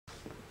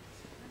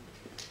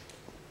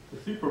The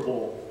Super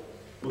Bowl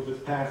was this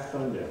past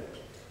Sunday.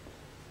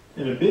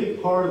 And a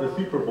big part of the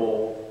Super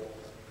Bowl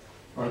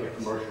are the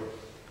commercials.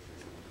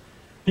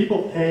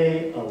 People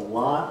pay a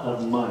lot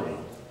of money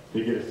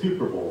to get a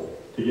Super Bowl,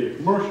 to get a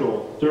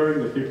commercial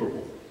during the Super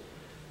Bowl.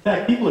 In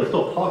fact, people are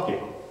still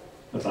talking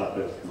about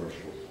those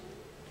commercials.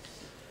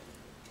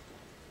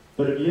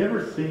 But have you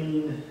ever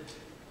seen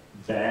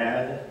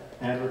bad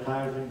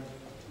advertising?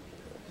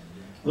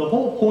 The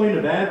whole point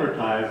of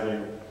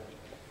advertising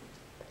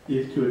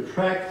is to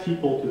attract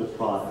people to the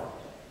product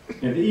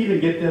and to even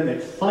get them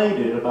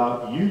excited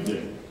about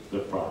using the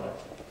product.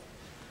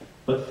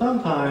 But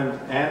sometimes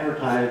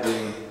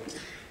advertising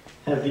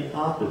has the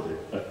opposite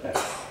effect.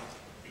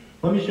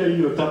 Let me show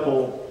you a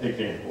couple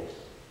examples.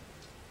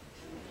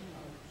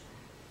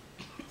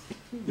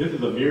 This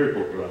is a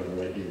miracle drug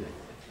right here.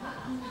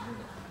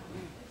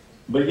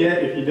 But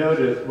yet, if you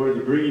notice where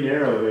the green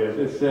arrow is,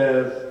 it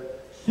says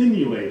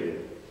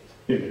simulated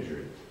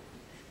imagery.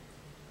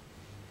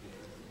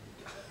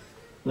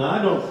 Now,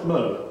 I don't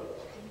smoke,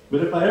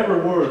 but if I ever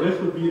were, this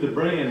would be the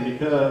brand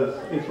because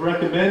it's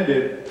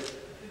recommended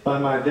by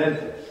my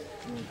dentist.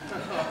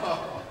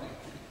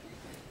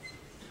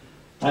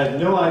 I have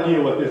no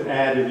idea what this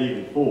ad is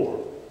even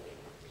for.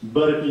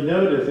 But if you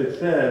notice, it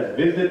says,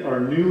 visit our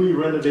newly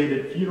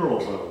renovated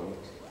funeral home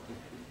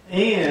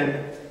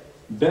and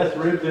best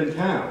ribs in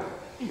town.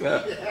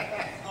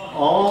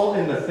 All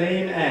in the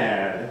same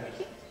ad,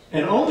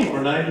 and only for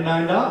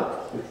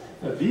 $99.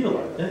 It's a deal,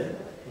 I think.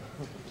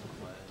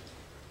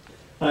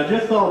 I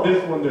just saw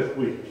this one this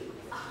week.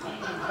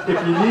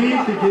 If you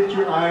need to get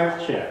your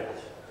eyes checked,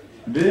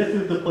 this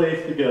is the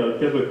place to go,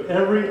 because with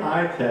every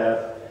eye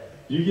test,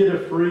 you get a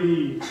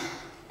free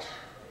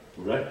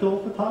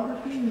rectal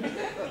photography?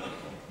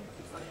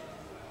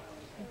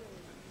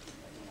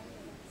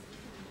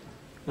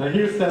 Now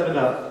here's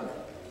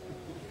 7-Up,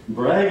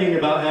 bragging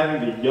about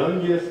having the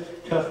youngest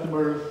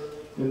customers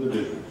in the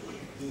business.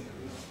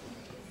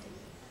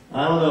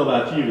 I don't know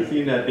about you, but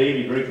seeing that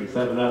baby drink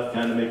some 7-Up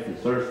kind of makes me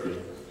thirsty.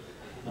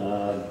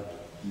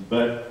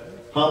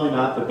 But probably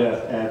not the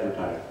best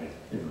advertising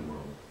in the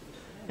world.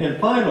 And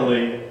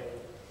finally,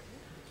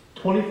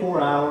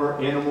 24-hour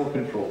animal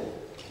control.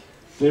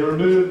 They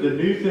remove the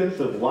nuisance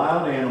of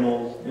wild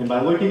animals, and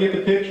by looking at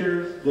the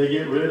pictures, they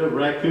get rid of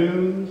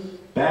raccoons,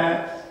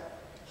 bats,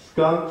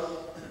 skunks,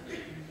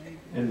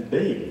 and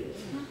babies.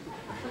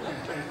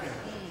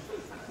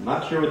 I'm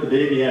not sure what the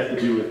baby has to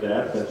do with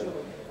that,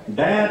 but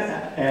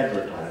bad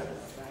advertising.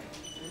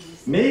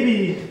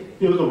 Maybe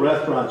it was a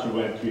restaurant you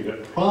went to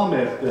that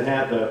promised to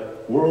have the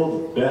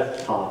world's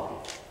best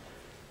coffee.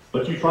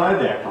 But you tried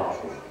that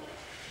coffee,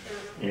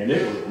 and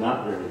it was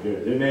not very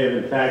good. It may have,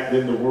 in fact,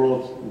 been the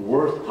world's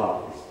worst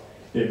coffee.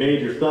 It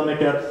made your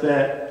stomach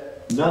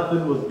upset.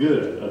 Nothing was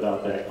good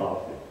about that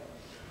coffee.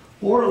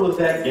 Or it was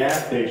that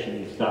gas station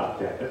you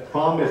stopped at that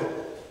promised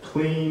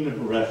clean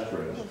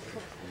restrooms.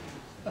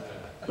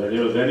 But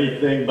it was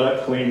anything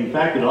but clean. In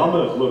fact, it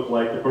almost looked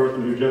like the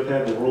person who just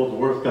had the world's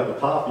worst cup of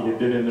coffee had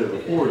been in there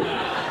before you.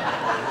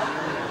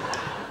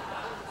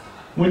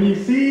 When you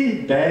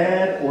see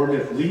bad or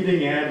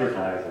misleading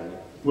advertising,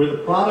 where the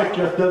product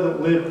just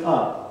doesn't live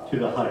up to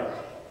the hype,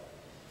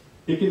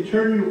 it can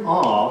turn you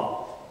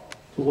off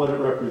to what it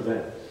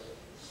represents.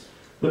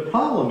 The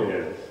problem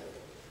is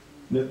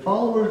that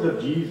followers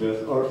of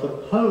Jesus are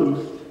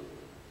supposed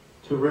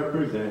to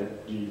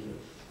represent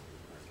Jesus.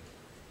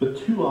 But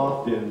too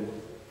often,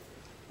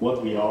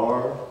 what we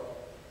are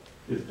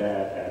is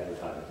bad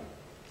advertising.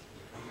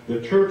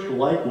 The church,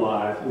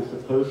 likewise, is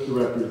supposed to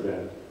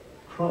represent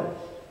Christ.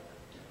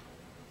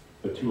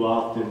 But too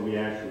often, we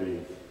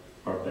actually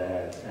are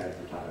bad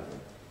advertising.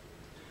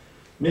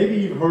 Maybe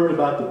you've heard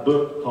about the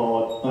book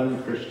called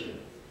Unchristian.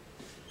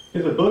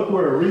 It's a book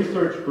where a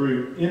research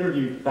group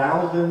interviewed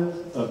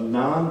thousands of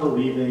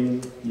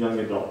non-believing young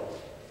adults,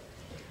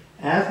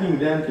 asking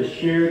them to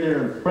share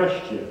their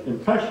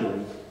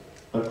impressions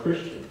of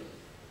Christians.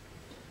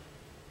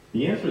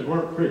 The answers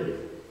weren't pretty.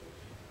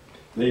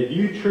 They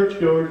viewed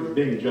churchgoers as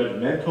being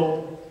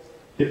judgmental,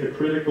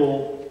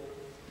 hypocritical.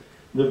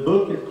 The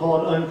book is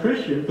called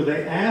Unchristian because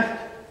they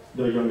asked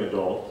the young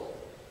adults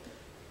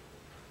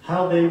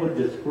how they would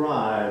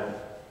describe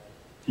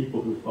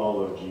people who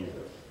follow Jesus.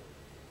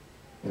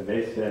 And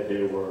they said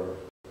they were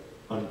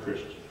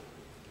unchristian.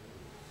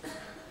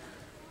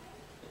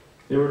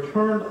 They were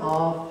turned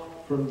off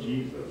from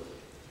Jesus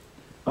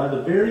by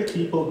the very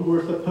people who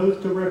were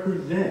supposed to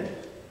represent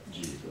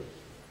Jesus.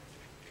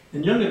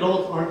 And young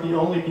adults aren't the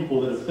only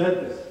people that have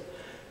said this.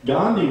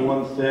 Gandhi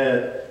once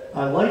said,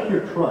 "I like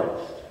your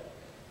Christ.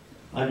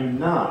 I do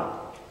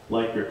not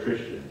like your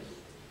Christians.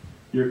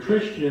 Your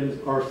Christians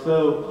are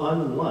so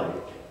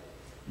unlike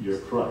your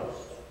Christ."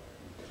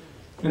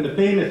 And the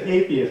famous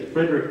atheist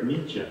Friedrich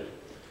Nietzsche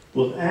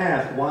was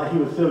asked why he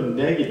was so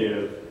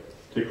negative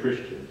to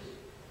Christians.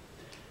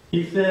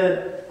 He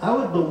said, "I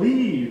would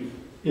believe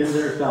in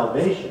their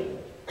salvation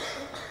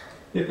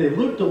if they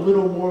looked a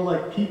little more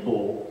like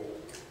people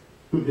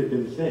who had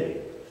been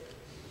saved."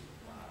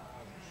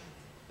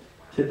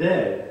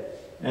 Today,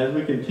 as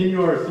we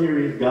continue our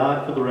series,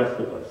 God for the Rest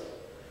of Us,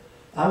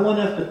 I want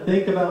us to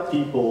think about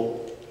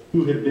people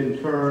who have been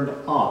turned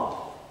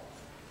off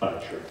by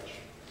church.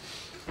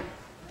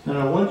 And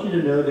I want you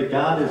to know that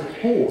God is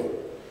for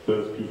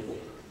those people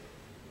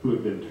who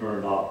have been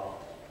turned off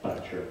by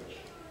church.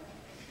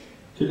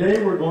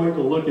 Today we're going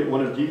to look at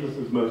one of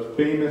Jesus' most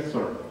famous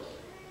sermons,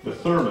 the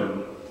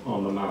Sermon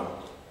on the Mount.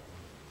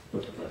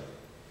 Let's pray.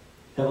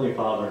 Heavenly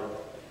Father,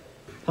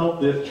 help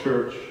this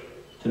church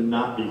to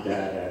not be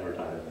bad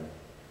advertising.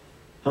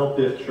 Help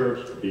this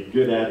church to be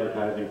good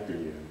advertising for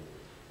you.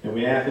 And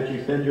we ask that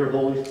you send your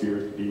Holy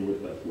Spirit to be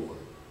with us, Lord.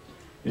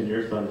 In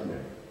your Son's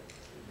name,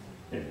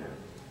 amen.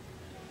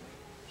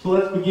 So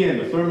let's begin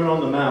the Sermon on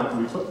the Mount.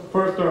 We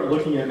first start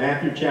looking at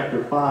Matthew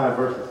chapter 5,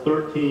 verses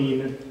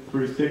 13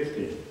 through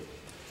 16,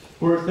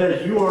 where it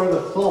says, "You are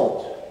the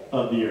salt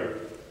of the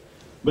earth.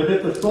 But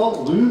if the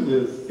salt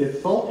loses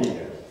its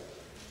saltiness,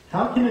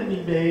 how can it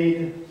be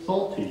made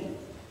salty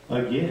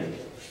again?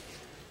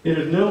 It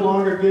is no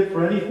longer good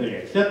for anything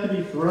except to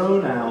be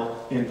thrown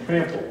out and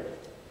trampled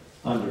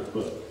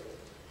underfoot.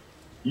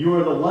 You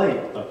are the light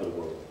of the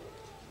world.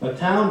 A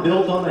town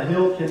built on a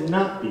hill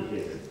cannot be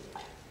hidden.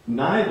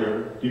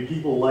 Neither do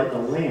people light a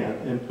lamp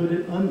and put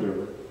it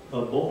under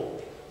a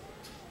bowl.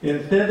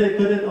 Instead, they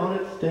put it on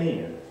its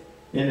stand,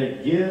 and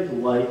it gives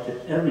light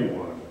to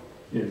everyone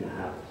in the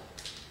house.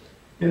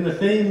 In the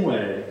same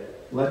way,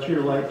 let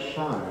your light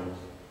shine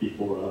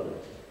before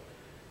others,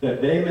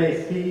 that they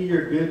may see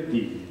your good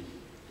deeds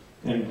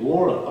and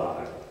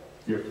glorify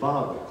your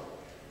Father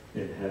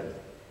in heaven."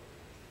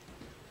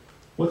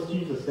 What's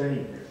Jesus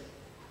saying here?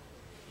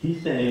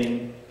 He's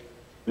saying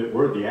that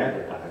we're the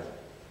advertising,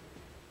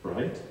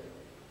 right?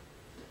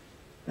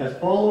 As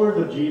followers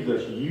of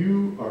Jesus,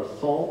 you are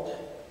salt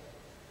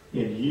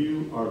and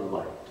you are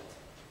light.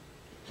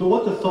 So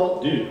what does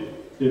salt do?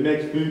 It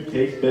makes food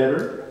taste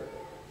better,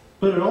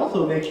 but it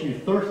also makes you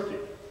thirsty.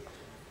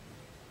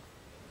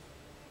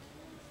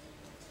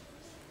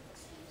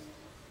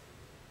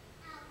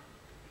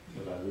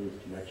 If I lose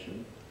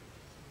connection.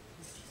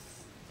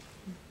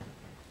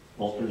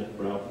 Alternate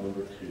route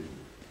number 2.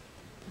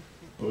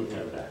 We'll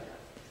have it back.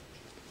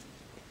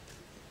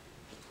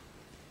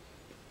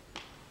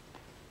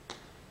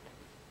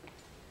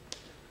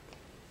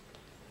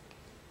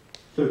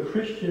 So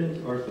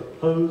Christians are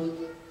supposed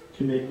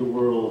to make the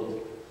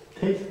world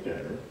taste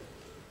better,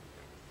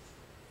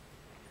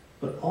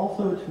 but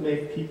also to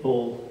make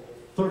people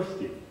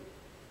thirsty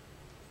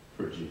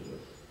for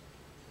Jesus.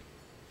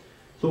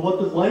 So what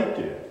does light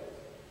do?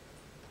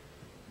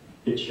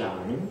 It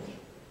shines.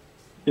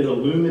 It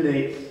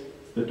illuminates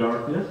the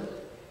darkness.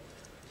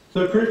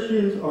 So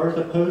Christians are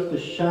supposed to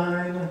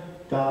shine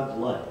God's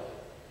light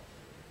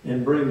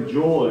and bring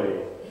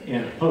joy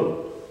and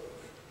hope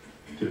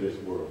to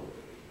this world.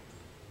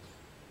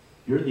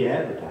 You're the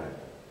advertiser.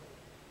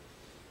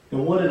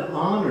 And what an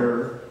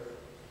honor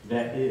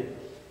that is.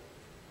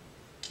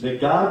 That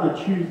God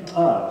would choose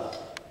us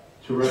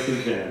to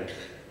represent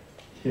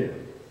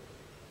Him.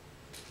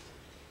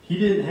 He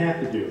didn't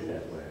have to do it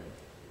that way.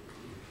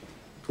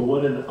 But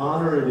what an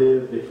honor it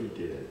is that He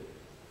did.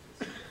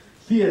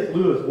 C.S.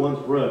 Lewis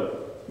once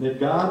wrote that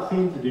God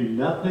seems to do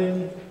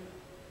nothing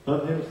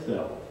of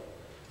Himself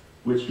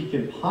which He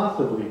can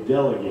possibly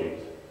delegate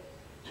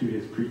to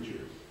His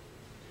creatures.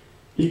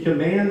 He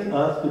commands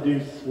us to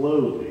do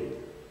slowly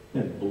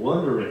and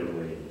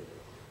blunderingly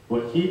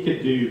what He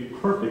could do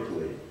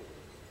perfectly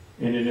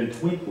and in a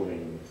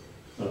twinkling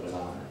of an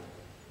eye.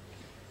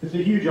 It's a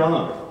huge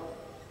honor,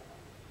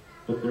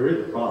 but there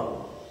is a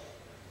problem.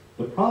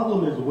 The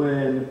problem is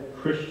when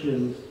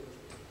Christians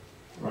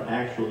are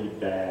actually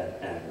bad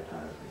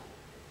advertising.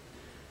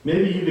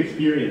 Maybe you've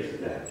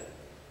experienced that,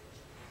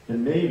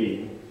 and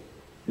maybe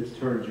it's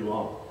turned you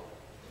off.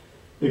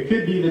 It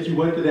could be that you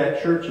went to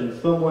that church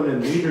and someone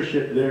in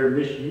leadership there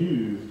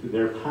misused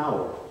their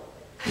power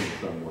in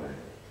some way.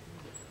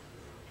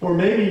 Or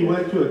maybe you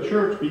went to a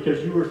church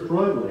because you were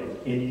struggling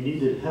and you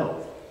needed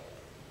help,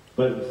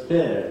 but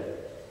instead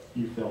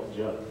you felt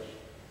judged.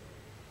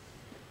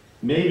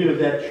 Maybe it was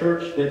that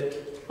church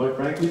that, quite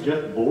frankly,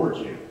 just bored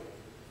you.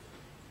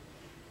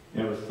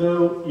 And it was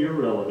so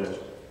irrelevant,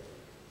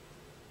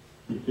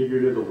 you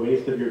figured it was a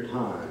waste of your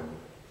time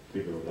to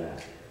go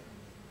back.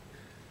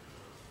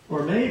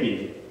 Or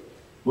maybe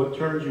what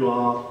turned you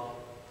off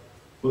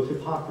was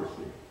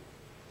hypocrisy.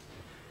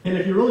 And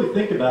if you really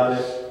think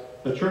about it,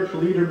 a church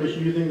leader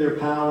misusing their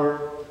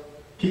power,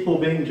 people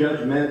being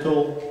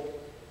judgmental,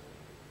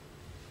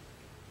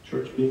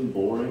 church being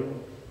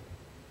boring,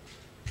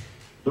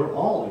 they're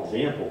all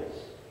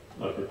examples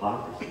of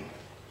hypocrisy,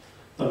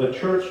 of a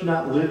church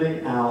not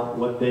living out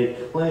what they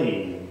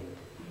claim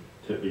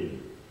to be.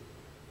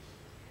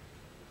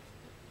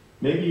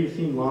 Maybe you've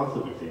seen lots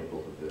of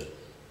examples of this.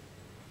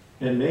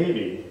 And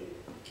maybe,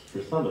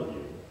 for some of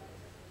you,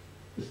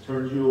 this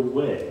turns you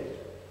away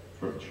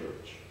from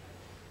church.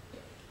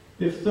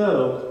 If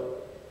so,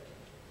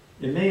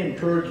 it may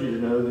encourage you to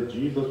know that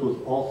Jesus was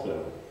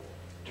also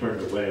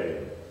turned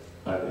away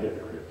by the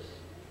hypocrites.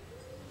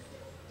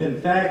 In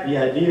fact, the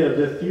idea of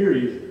this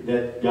series,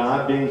 that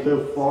God being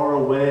so far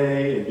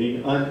away and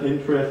being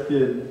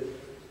uninterested,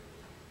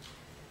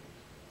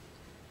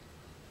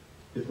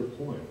 is the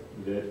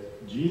point,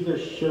 that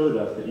Jesus showed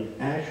us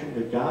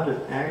that God is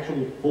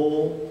actually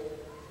full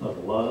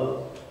of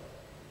love,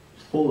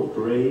 full of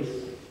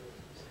grace,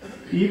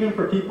 even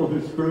for people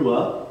who screw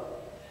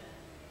up,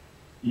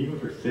 even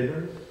for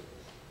sinners,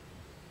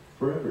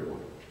 for everyone.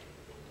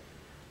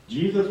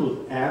 Jesus was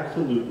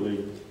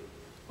absolutely,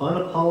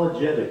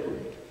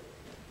 unapologetically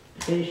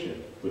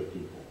patient with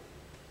people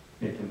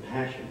and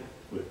compassionate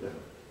with them.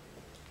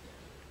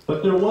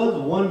 But there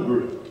was one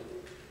group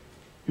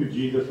who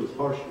Jesus was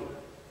harsh with.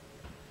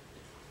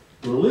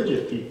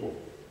 Religious people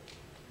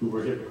who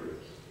were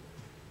hypocrites.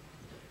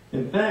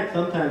 In fact,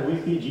 sometimes we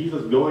see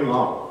Jesus going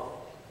off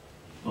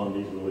on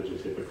these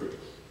religious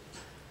hypocrites.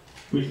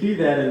 We see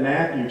that in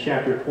Matthew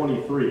chapter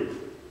 23.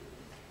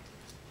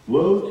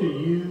 Woe to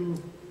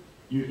you,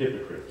 you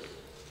hypocrites!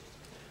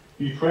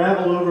 You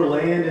travel over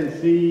land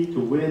and sea to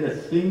win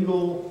a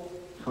single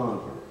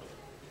convert.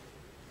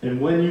 And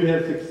when you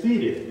have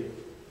succeeded,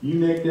 you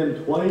make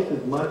them twice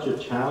as much a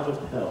child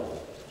of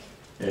hell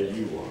as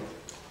you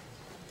are.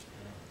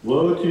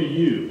 Woe to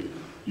you,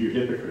 you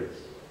hypocrites!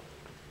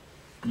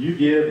 You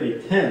give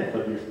a tenth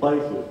of your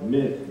spices,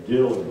 mint,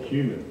 dill, and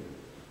cumin,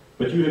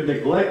 but you have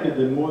neglected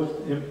the most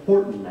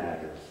important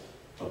matters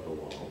of the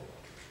law: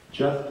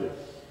 justice,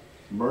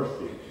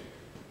 mercy,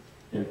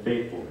 and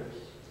faithfulness.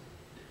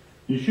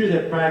 You should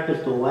have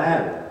practiced the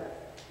latter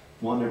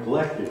while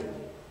neglecting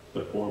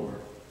the former.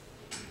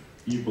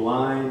 You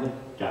blind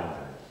guides.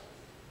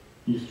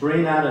 You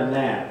strain out a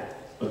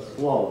gnat, but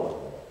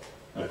swallow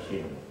a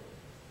camel.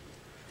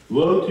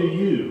 Woe to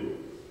you,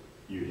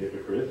 you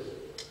hypocrites!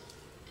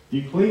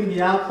 You clean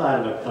the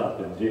outside of a cup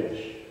and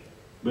dish,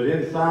 but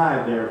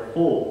inside they are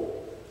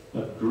full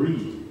of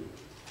greed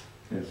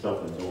and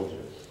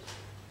self-indulgence.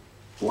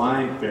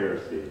 Blind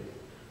Pharisee,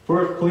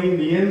 first clean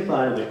the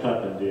inside of the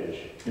cup and dish,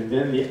 and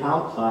then the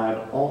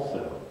outside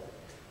also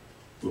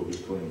will be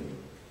clean.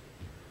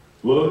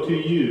 Woe to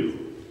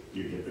you,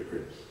 you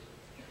hypocrites!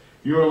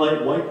 You are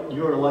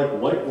like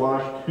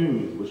whitewashed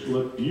tombs, which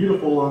look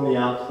beautiful on the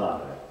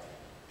outside,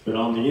 but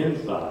on the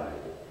inside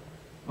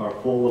are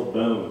full of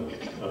bones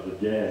of the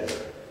dead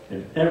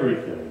and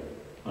everything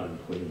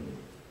unclean.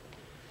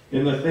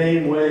 In the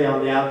same way,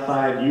 on the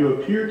outside you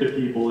appear to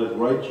people as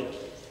righteous,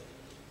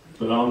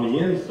 but on the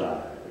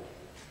inside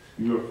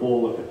you are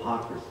full of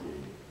hypocrisy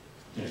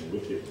and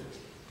wickedness.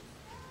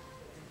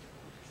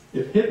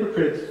 If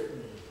hypocrites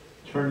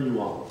turn you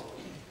on,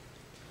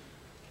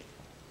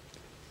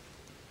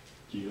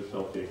 Jesus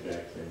felt the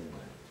exact same way.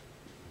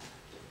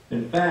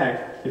 In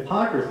fact,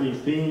 hypocrisy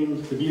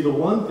seems to be the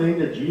one thing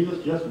that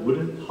Jesus just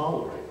wouldn't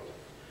tolerate.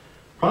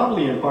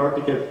 Probably in part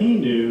because he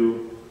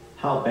knew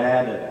how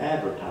bad of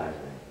advertising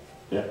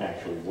that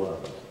actually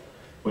was.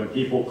 When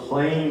people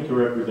claim to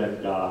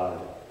represent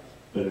God,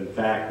 but in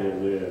fact they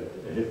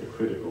lived a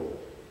hypocritical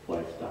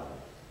lifestyle.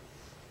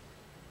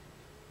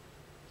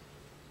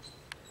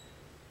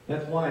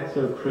 That's why it's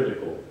so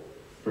critical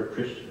for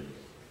Christians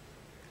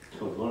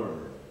to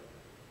learn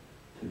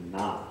to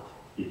not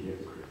be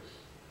hypocrites.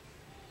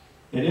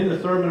 And in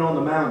the Sermon on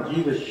the Mount,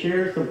 Jesus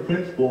shares some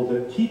principles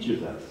that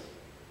teaches us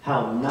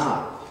how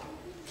not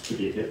to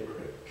be a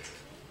hypocrite.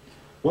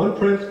 One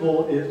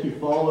principle is to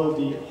follow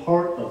the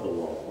heart of the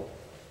law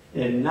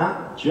and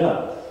not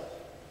just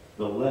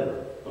the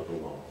letter of the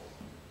law.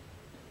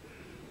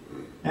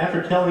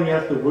 After telling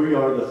us that we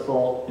are the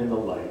salt and the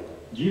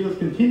light, Jesus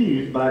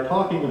continues by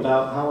talking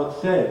about how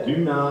it said, do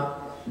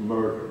not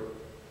murder.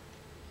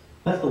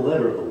 That's the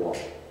letter of the law.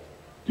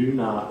 Do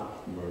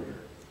not murder.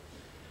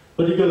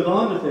 But he goes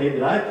on to say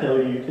that I tell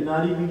you to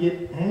not even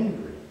get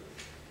angry.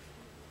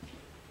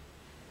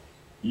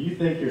 You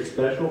think you're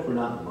special for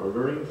not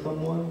murdering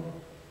someone?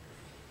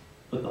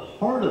 But the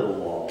heart of the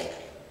law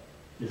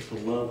is to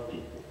love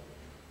people.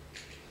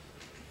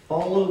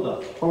 Follow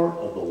the heart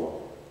of the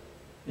law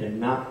and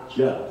not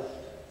just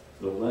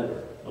the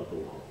letter of the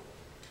law.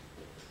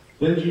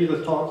 Then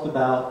Jesus talks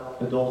about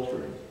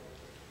adultery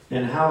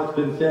and how it's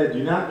been said,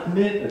 do not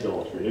commit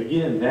adultery.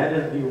 Again, that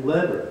is the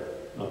letter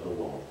of the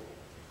law.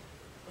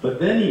 But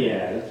then he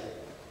adds,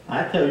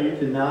 I tell you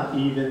to not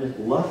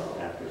even lust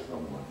after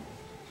someone.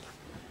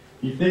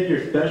 You think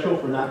you're special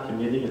for not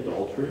committing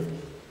adultery?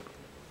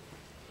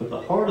 But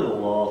the heart of the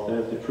law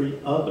says to treat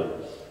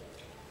others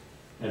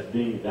as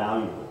being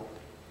valuable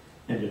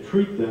and to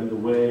treat them the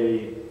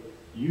way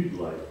you'd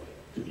like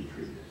to be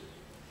treated.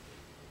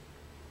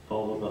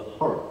 Follow the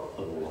heart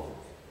of the law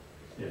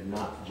and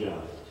not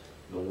just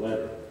the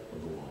letter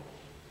of the law.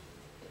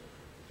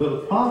 So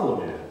the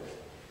problem is,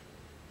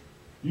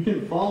 you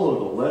can follow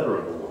the letter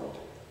of the law,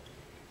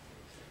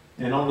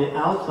 and on the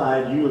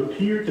outside you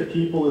appear to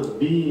people as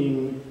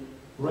being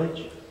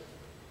righteous.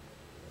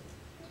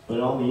 But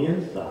on the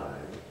inside,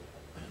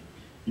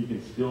 you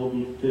can still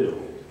be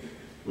filled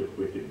with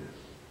wickedness.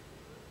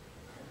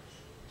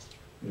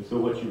 And so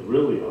what you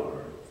really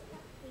are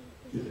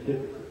is a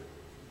hypocrite.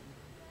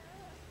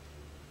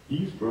 Do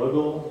you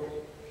struggle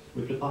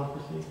with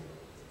hypocrisy?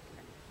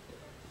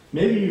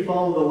 Maybe you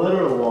follow the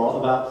letter of the law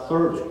about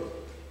serving.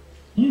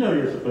 You know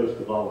you're supposed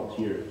to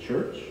volunteer at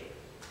church,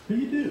 so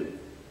you do.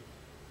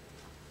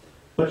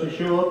 but you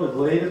show up as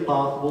late as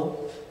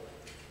possible,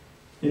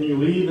 and you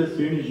leave as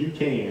soon as you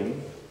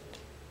can,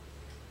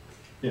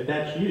 if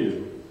that's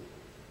you,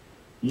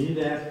 you need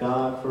to ask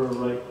God for a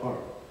right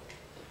heart,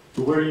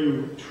 to where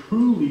you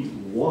truly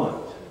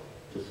want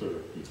to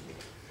serve people.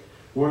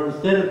 Where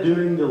instead of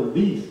doing the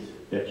least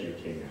that you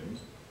can,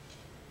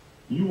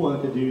 you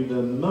want to do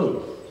the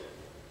most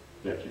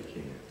that you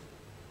can.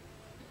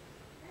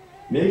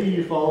 Maybe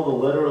you follow the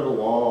letter of the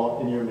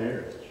law in your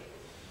marriage.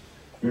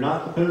 You're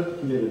not supposed to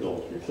commit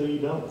adultery, so you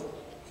don't.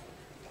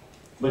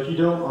 But you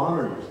don't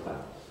honor your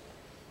spouse.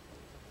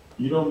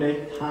 You don't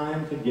make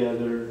time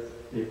together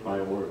a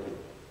priority.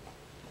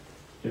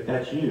 If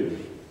that's you,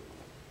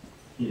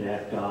 you'd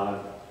ask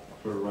God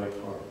for a right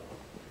heart.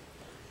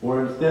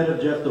 Or instead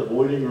of just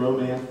avoiding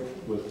romance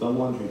with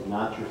someone who's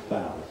not your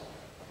spouse,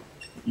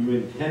 you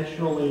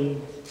intentionally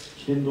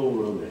kindle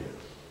romance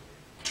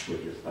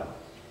with your spouse.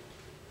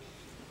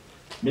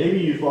 Maybe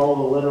you follow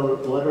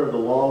the letter of the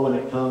law when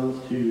it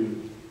comes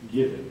to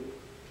giving.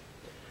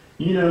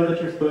 You know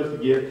that you're supposed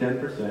to give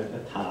 10% a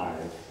tithe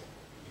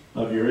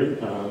of your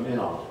income and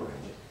offerings.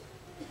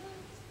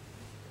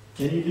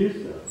 And you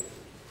do so.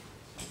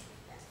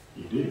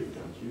 You do,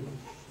 don't you?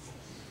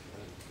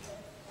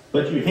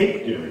 But you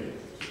hate doing it.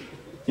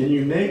 And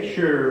you make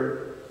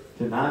sure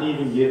to not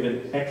even give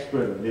an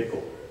extra nickel.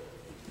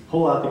 You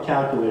pull out the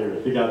calculator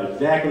to figure out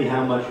exactly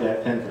how much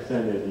that 10% is,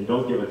 and you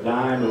don't give a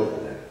dime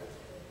over that.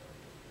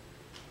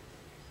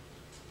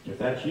 If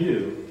that's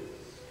you,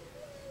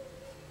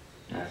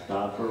 ask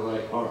God for a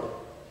right heart,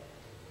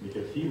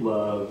 because He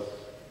loves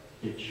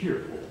a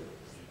cheerful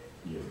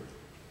giver.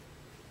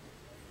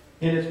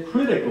 And it's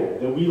critical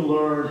that we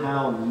learn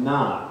how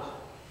not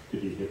to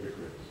be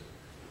hypocrites.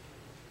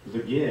 Because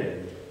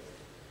again,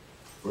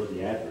 we're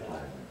the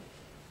advertising.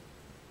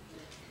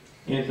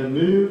 And to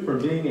move from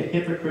being a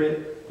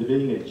hypocrite to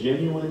being a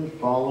genuine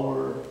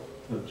follower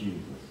of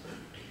Jesus,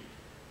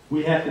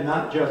 we have to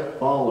not just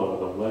follow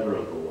the letter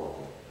of the law,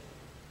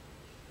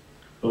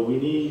 but we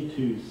need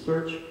to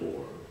search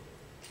for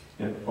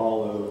and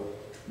follow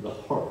the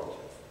heart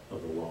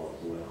of the law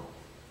as well.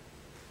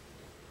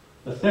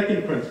 A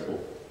second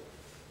principle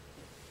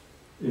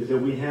is that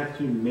we have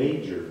to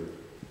major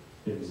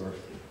in mercy.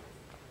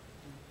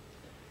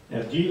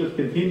 As Jesus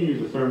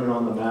continues the Sermon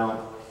on the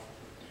Mount,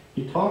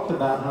 He talks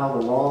about how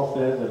the law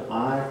says an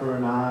eye for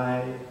an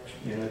eye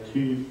and a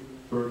tooth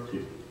for a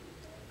tooth.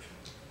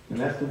 And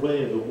that's the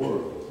way of the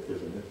world,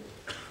 isn't it?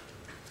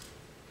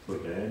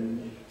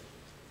 Revenge,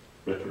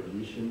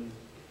 retribution.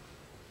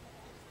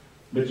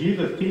 But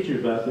Jesus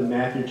teaches us in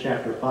Matthew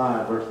chapter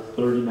 5, verses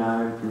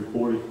 39 through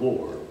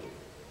 44,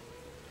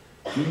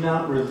 do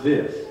not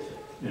resist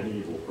an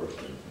evil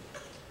person.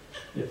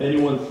 If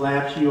anyone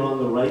slaps you on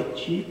the right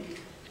cheek,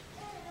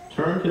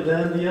 turn to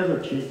them the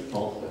other cheek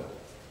also.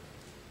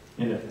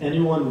 And if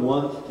anyone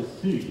wants to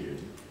sue you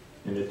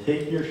and to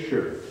take your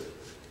shirt,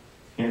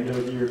 hand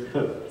over your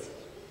coat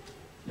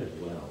as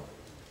well.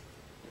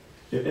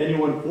 If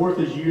anyone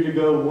forces you to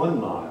go 1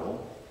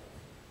 mile,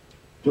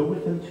 go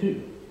with him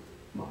 2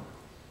 miles.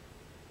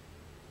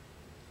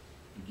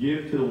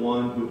 Give to the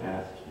one who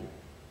asks you,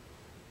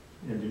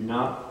 and do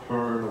not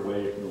turn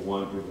away from the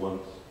one who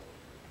wants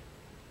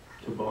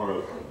to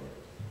borrow from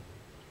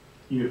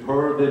you. You've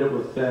heard that it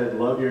was said,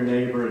 love your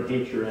neighbor and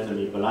hate your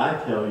enemy, but I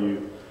tell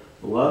you,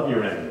 love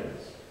your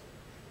enemies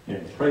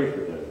and pray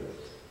for those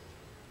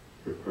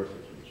who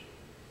persecute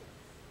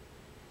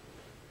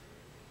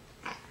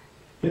you.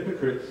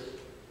 Hypocrites,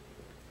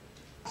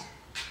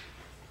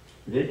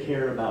 they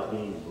care about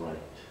being right.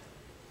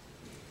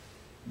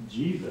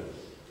 Jesus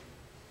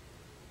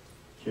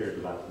cares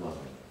about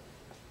loving.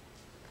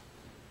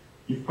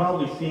 You've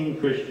probably seen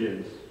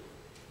Christians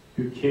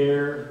who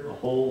care a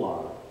whole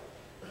lot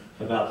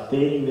about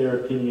stating their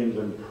opinions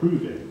and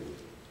proving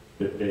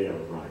that they are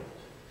right.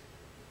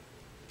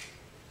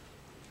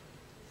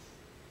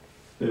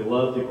 They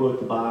love to quote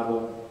the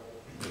Bible,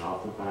 and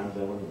oftentimes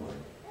they'll annoy,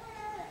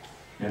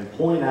 and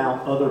point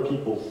out other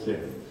people's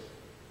sins,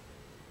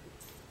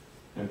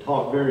 and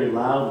talk very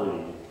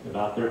loudly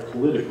about their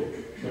political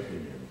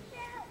opinions.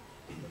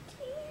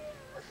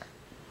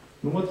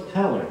 And what's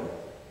telling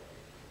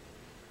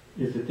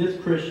is that this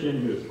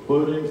Christian who is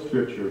quoting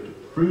Scripture to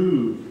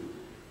prove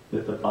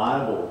that the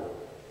Bible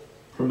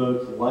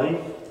promotes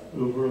life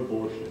over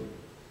abortion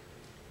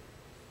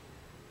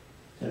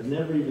has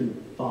never even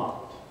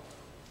thought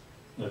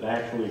of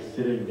actually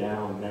sitting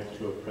down next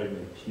to a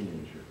pregnant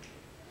teenager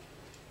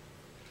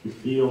who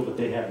feel that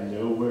they have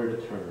nowhere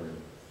to turn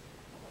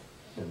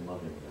and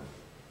loving them.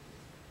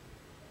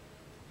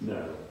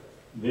 No,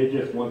 they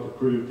just want to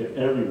prove to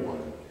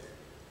everyone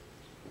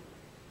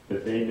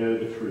that they know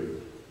the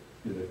truth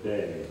and that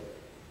they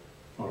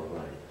are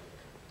right.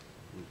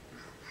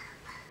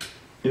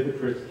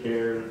 Hypocrites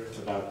care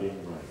about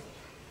being right,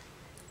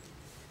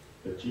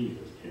 but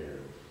Jesus cares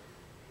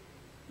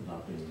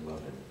about being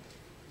loving.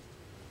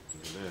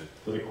 Amen.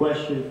 So the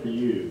question for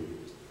you,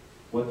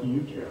 what do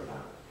you care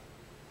about?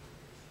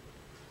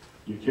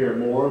 Do you care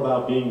more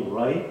about being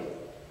right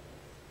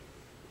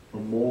or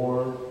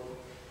more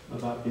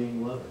about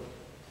being loving?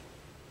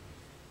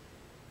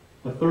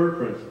 A third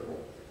principle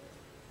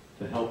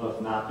to help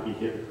us not to be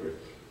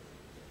hypocrites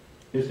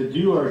is to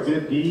do our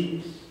good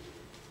deeds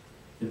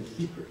in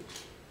secret.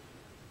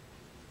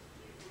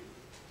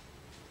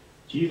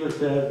 Jesus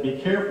says, be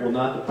careful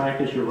not to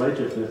practice your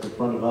righteousness in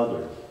front of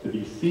others, to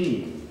be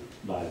seen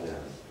by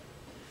them.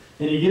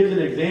 And he gives an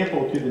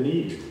example to the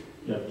needy,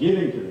 of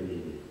giving to the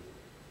needy,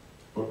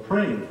 or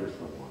praying for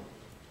someone.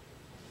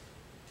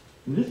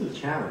 And this is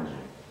challenging,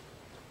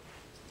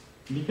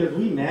 because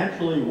we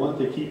naturally want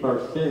to keep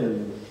our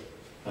sins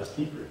a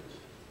secret.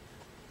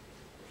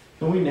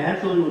 And we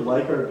naturally would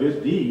like our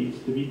good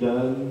deeds to be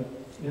done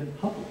in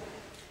public.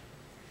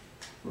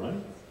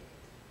 Right?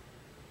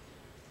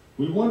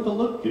 We want to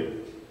look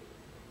good.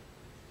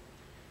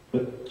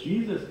 But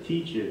Jesus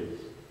teaches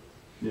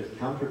this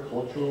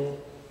countercultural,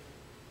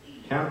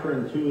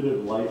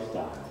 counterintuitive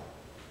lifestyle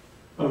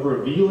of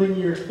revealing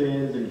your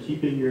sins and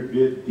keeping your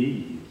good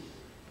deeds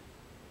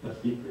a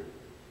secret.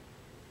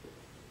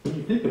 When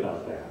you think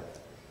about that,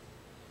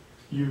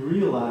 you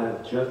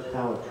realize just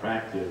how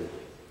attractive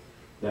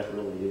that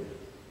really is.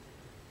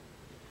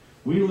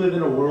 We live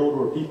in a world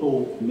where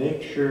people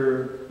make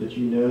sure that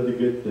you know the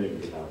good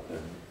things about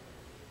them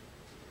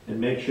and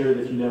make sure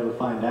that you never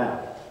find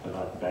out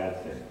about the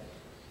bad things.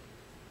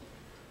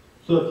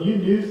 So if you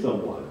knew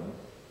someone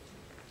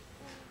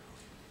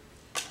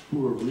who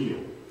were real,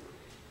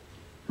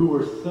 who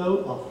were so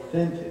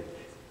authentic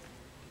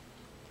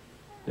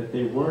that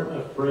they weren't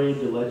afraid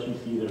to let you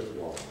see their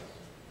flaws,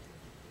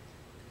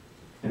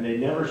 and they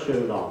never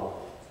showed off,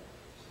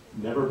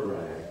 never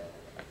bragged,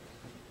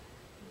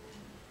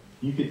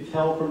 you could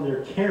tell from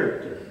their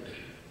character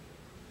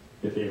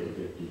that they were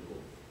good people.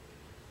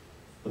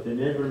 But they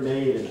never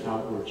made an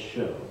outward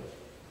show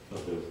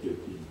of those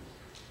good deeds.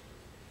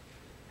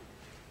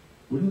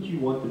 Wouldn't you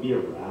want to be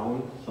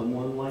around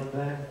someone like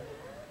that?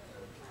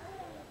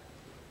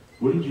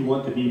 Wouldn't you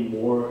want to be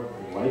more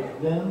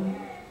like them?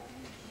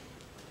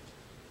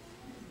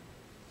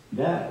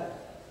 That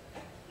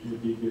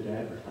would be good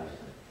advertising.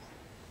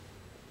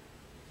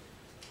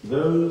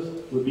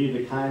 Those would be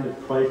the kind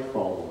of Christ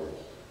followers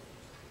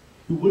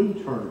who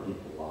wouldn't turn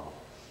people off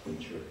from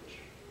church.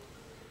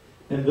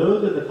 And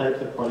those are the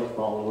types of Christ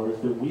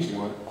followers that we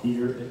want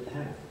here at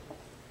TAF.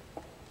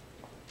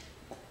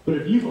 But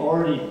if you've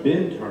already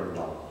been turned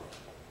off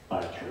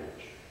by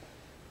church,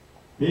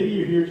 maybe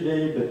you're here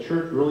today, but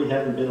church really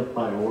hasn't been a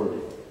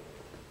priority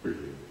for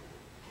you.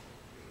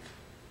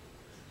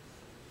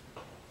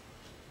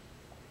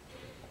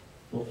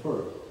 Well,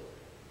 first,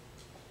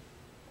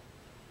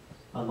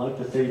 I'd like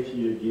to say to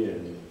you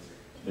again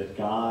that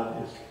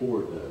God is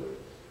for those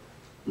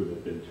who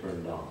have been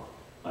turned off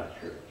by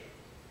church.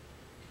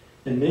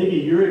 And maybe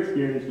your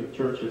experience with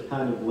church has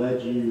kind of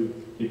led you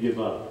to give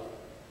up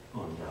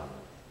on God.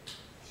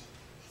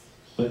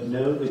 But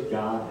know that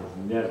God has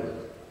never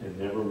and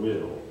never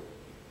will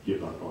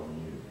give up on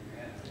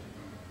you.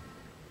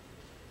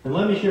 And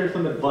let me share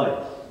some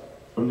advice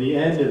from the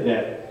end of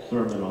that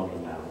Sermon on the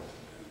Mount,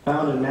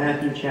 found in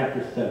Matthew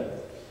chapter 7,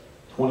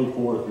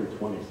 24 through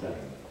 27.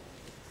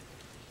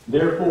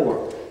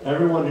 Therefore,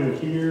 everyone who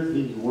hears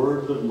these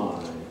words of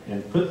mine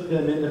and puts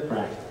them into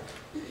practice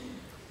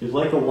is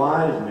like a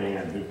wise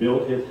man who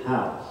built his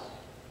house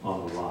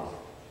on the rock.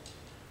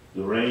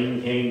 The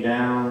rain came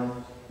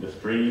down, the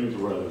streams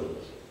rose,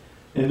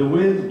 and the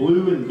winds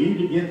blew and beat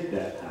against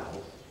that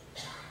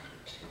house.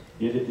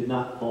 Yet it did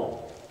not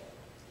fall,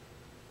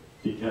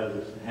 because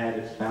it had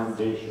its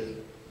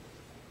foundation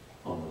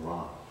on the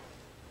rock.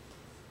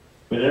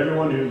 But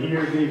everyone who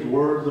hears these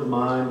words of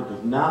mine and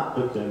does not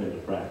put them into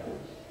practice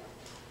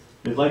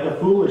is like a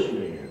foolish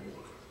man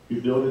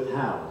who built his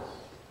house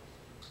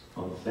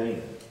on the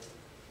sand.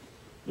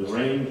 The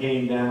rain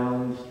came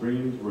down,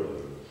 streams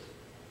rose,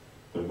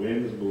 the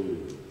winds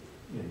blew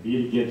and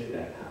beat against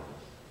that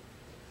house,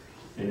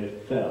 and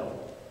it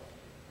fell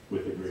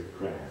with a great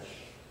crash.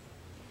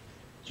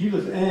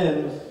 Jesus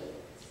ends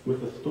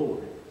with a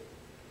story.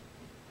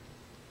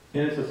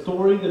 And it's a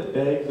story that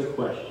begs a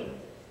question.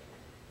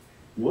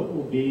 What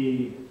will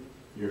be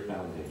your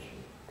foundation?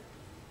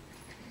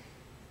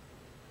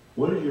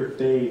 What is your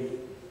faith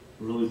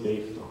really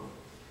based on?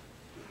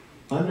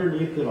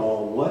 Underneath it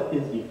all, what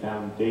is the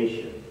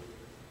foundation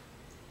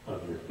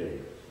of your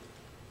faith?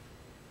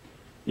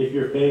 If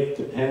your faith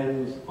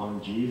depends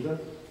on Jesus,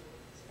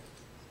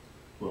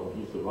 well,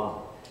 he's the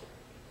rock.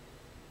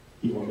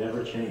 He will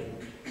never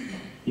change.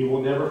 He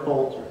will never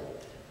falter.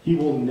 He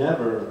will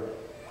never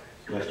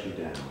let you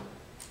down.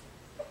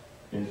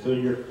 And so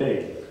your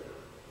faith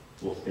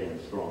will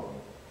stand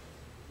strong.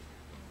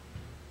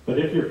 But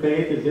if your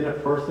faith is in a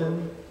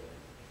person,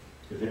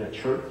 is in a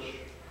church,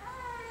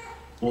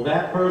 well,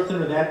 that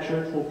person or that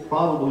church will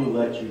probably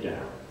let you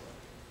down.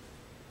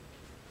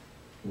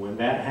 When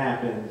that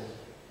happens,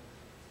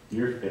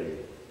 your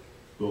faith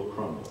will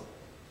crumble.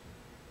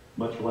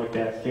 Much like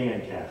that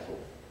sandcastle.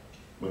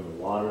 When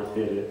the waters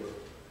hit it,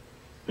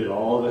 put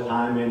all the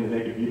time in to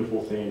make a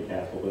beautiful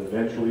sandcastle, but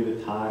eventually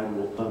the tide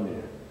will come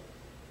in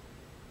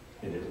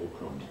and it will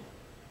crumble.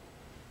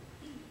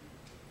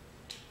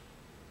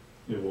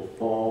 It will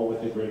fall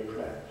with a great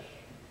crash.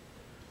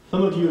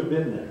 Some of you have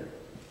been there.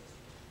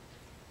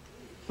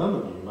 Some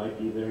of you might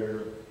be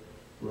there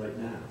right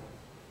now.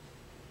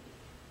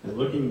 And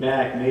looking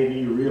back, maybe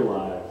you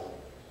realize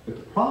that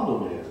the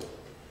problem is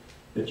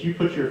that you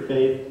put your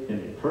faith in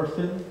a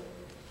person,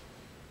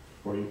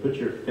 or you put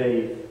your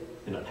faith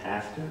in a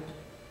pastor,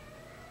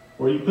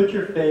 or you put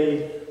your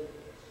faith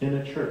in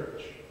a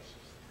church.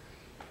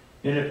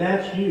 And if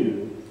that's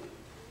you,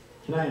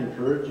 can I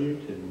encourage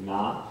you to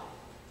not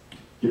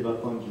give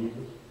up on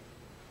Jesus?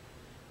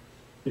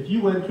 If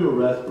you went to a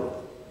restaurant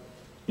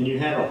and you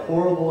had a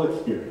horrible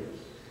experience,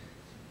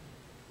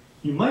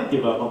 you might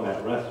give up on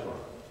that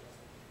restaurant.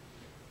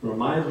 It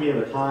reminds me of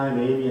a time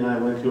Amy and I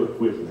went to a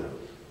Quiznos.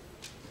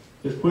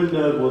 This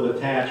Quiznos was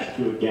attached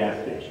to a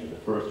gas station, the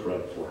first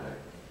red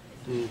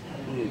flag.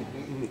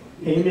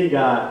 Amy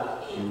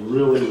got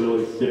really,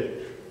 really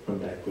sick from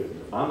that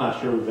Quiznos. I'm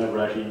not sure we've ever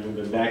actually even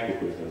been back to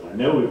Quiznos. I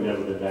know we've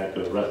never been back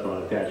to a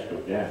restaurant attached to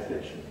a gas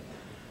station.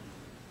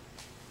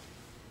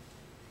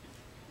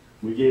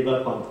 We gave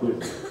up on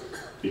Quiznos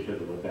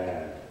because of a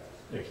bad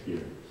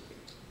experience.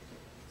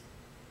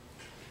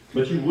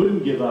 But you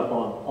wouldn't give up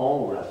on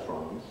all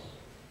restaurants,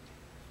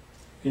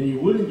 and you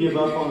wouldn't give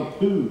up on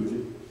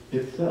food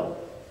itself.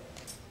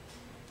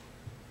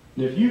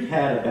 And if you've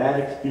had a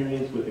bad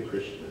experience with a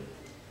Christian,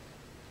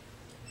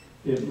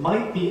 it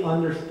might be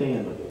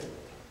understandable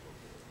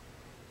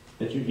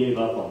that you gave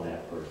up on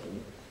that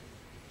person,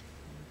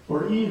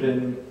 or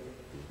even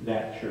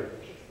that church.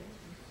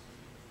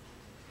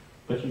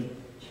 But you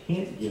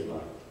can't give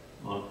up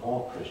on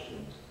all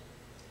Christians,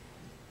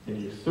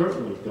 and you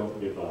certainly don't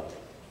give up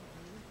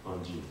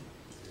on Jesus.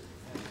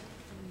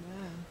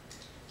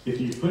 If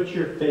you put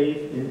your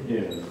faith in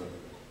him,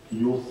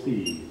 you'll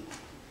see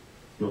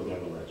he'll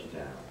never let you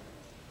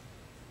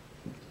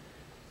down.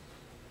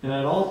 And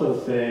I'd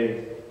also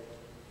say,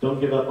 don't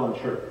give up on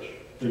church.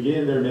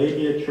 Again, there may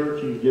be a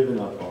church you've given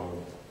up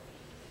on,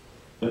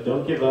 but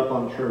don't give up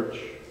on church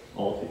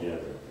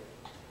altogether.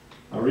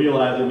 I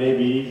realize it may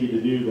be easy to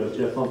do, but it's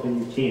just something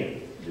you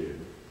can't do.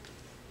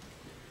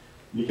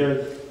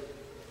 Because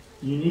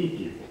you need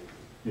people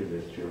in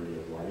this journey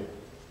of life.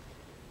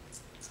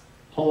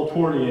 Paul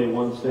Tournier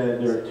once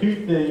said, there are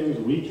two things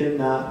we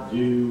cannot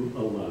do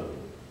alone.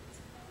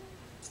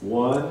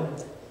 One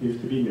is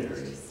to be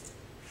married,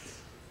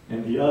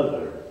 and the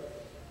other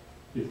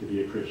is to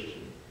be a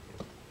Christian.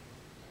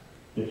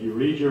 If you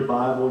read your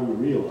Bible, you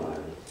realize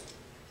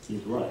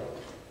he's right.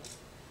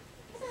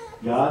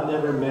 God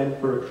never meant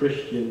for a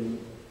Christian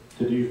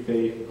to do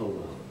faith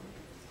alone.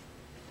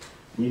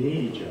 We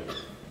need each other.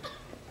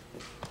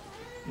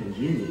 And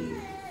you need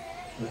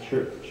a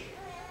church,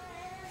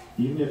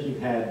 even if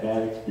you've had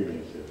bad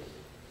experiences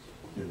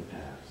in the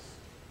past.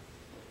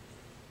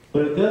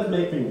 But it does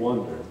make me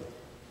wonder,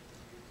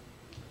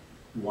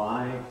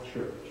 why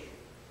church?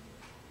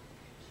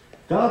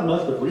 God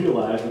must have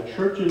realized that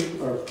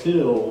churches are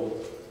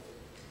filled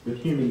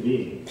with human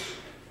beings.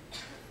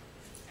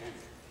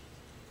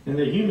 And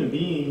that human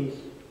beings,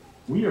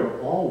 we are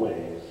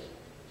always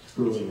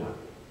screwing up.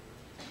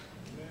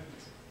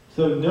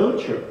 So no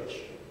church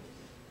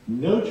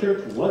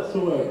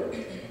whatsoever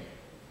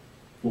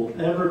will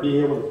ever be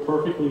able to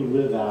perfectly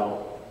live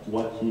out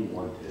what he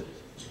wanted.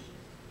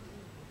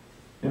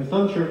 And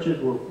some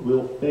churches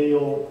will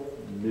fail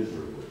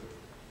miserably.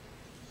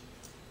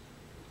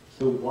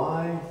 So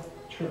why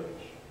church?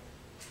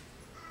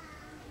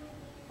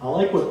 I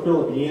like what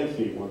Philip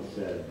Yancey once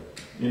said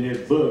in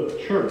his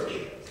book, Church,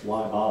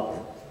 Why Bother?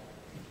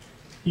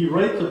 He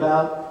writes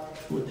about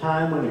the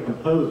time when a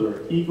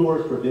composer,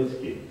 Igor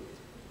Stravinsky,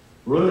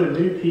 wrote a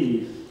new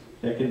piece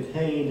that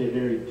contained a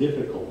very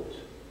difficult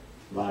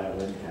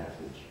violin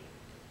passage.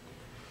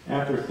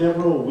 After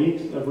several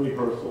weeks of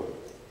rehearsal,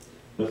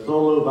 the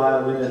solo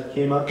violinist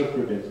came up to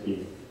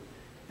Stravinsky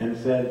and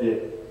said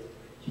that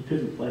he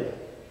couldn't play it.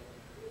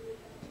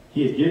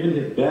 He had given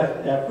his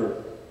best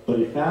effort, but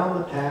he found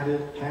the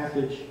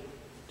passage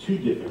too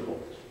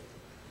difficult,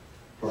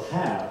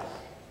 perhaps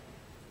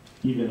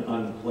even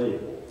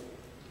unplayable.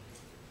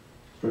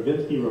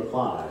 Stravinsky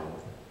replied,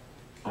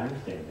 I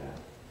understand that.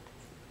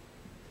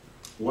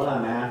 What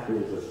I'm after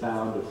is the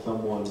sound of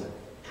someone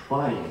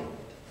trying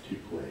to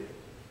play.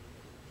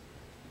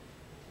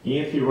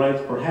 Yancey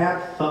writes,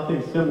 perhaps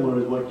something similar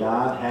is what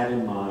God had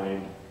in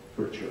mind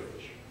for church.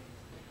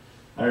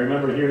 I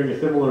remember hearing a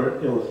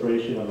similar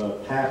illustration of a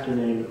pastor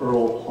named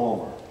Earl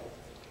Palmer.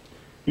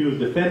 He was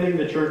defending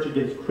the church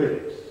against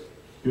critics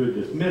who had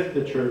dismissed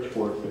the church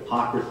for its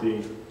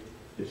hypocrisy,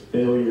 its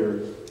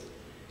failures,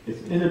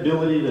 its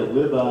inability to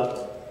live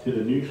up to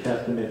the New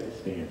Testament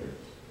standards.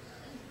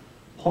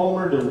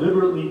 Palmer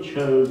deliberately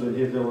chose in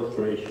his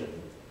illustration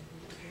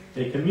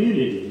a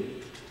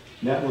community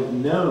that was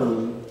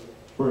known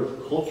for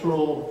its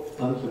cultural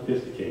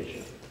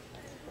unsophistication.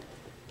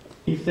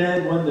 He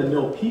said, when the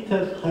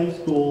Milpitas High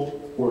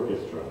School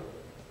Orchestra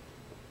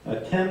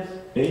attempts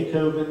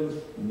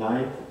Beethoven's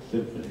Ninth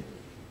Symphony,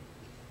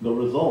 the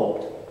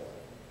result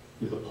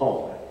is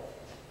appalling.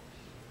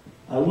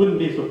 I wouldn't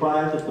be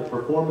surprised if the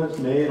performance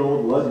made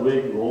old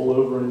Ludwig roll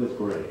over in his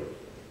grave,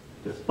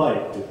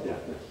 despite his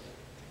deafness.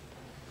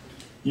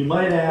 You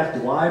might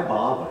ask, why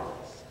bother?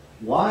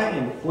 Why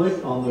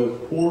inflict on those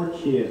poor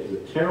kids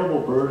the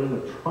terrible burden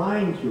of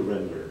trying to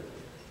render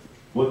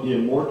what the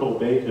immortal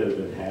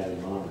Beethoven had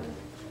in mind?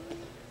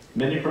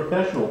 Many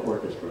professional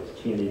orchestras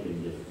can't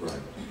even get it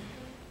right.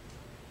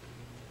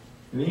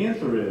 And the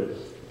answer is,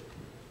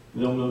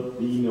 the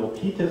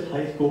Milpitas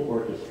High School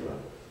Orchestra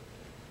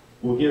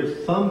will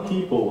give some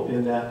people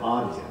in that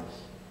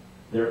audience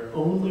their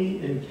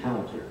only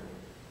encounter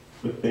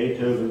with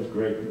Beethoven's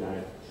Great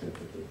Ninth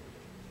Symphony.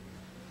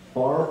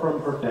 Far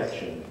from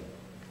perfection,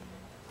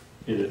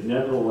 it is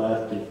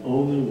nevertheless the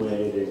only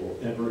way they will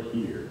ever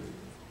hear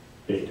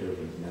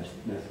Beethoven's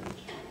message.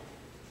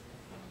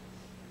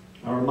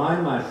 I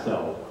remind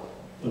myself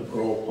of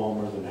Earl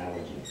Palmer's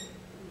analogy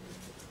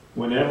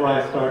whenever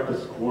I start to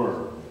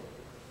squirm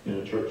in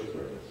a church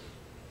service.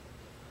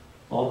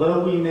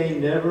 Although we may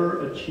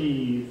never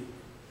achieve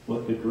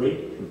what the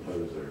great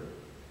composer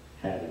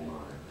had in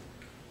mind,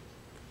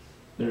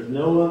 there's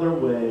no other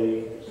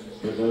way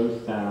for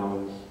those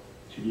sounds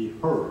to be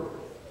heard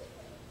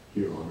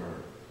here on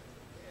earth.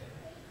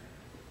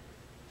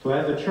 So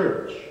as a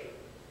church,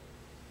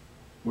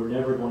 we're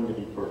never going to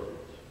be perfect.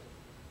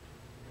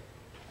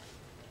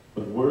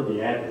 But we're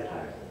the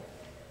advertising.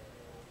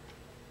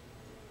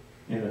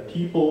 And the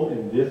people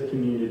in this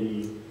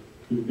community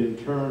who've been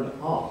turned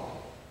off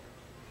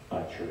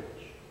by church,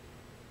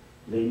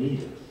 they need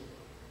us.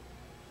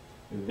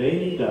 They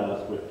need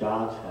us with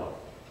God's help.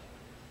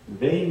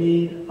 They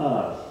need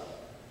us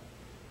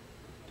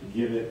to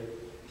give it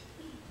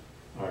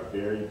our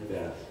very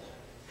best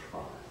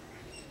try.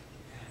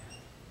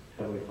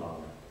 Heavenly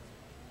Father,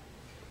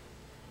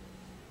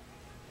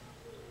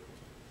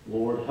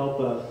 Lord, help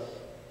us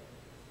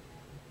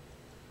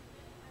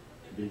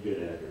to be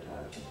good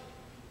advertising.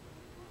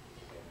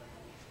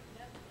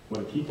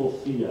 When people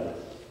see us,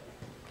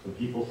 when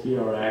people see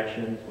our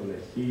actions, when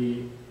they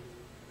see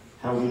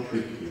how we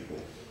treat people,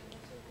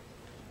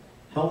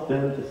 help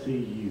them to see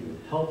you.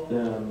 Help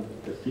them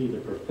to see the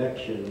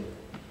perfection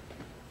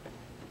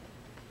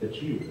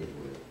that you live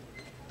with,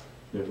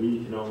 that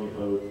we can only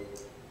hope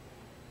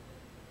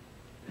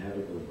to have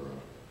a glimmer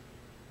of.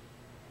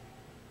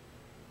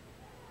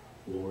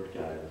 Lord,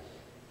 guide us.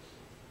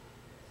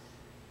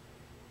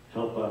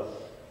 Help us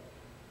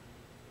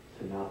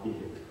to not be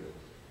hypocrites.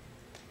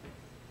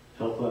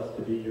 Help us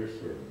to be your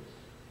servants.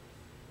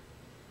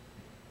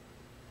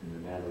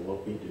 And no matter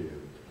what we do,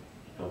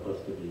 help us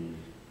to be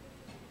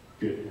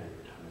good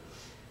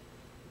advertisers.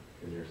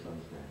 In your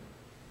Son's name.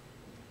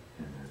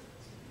 Amen.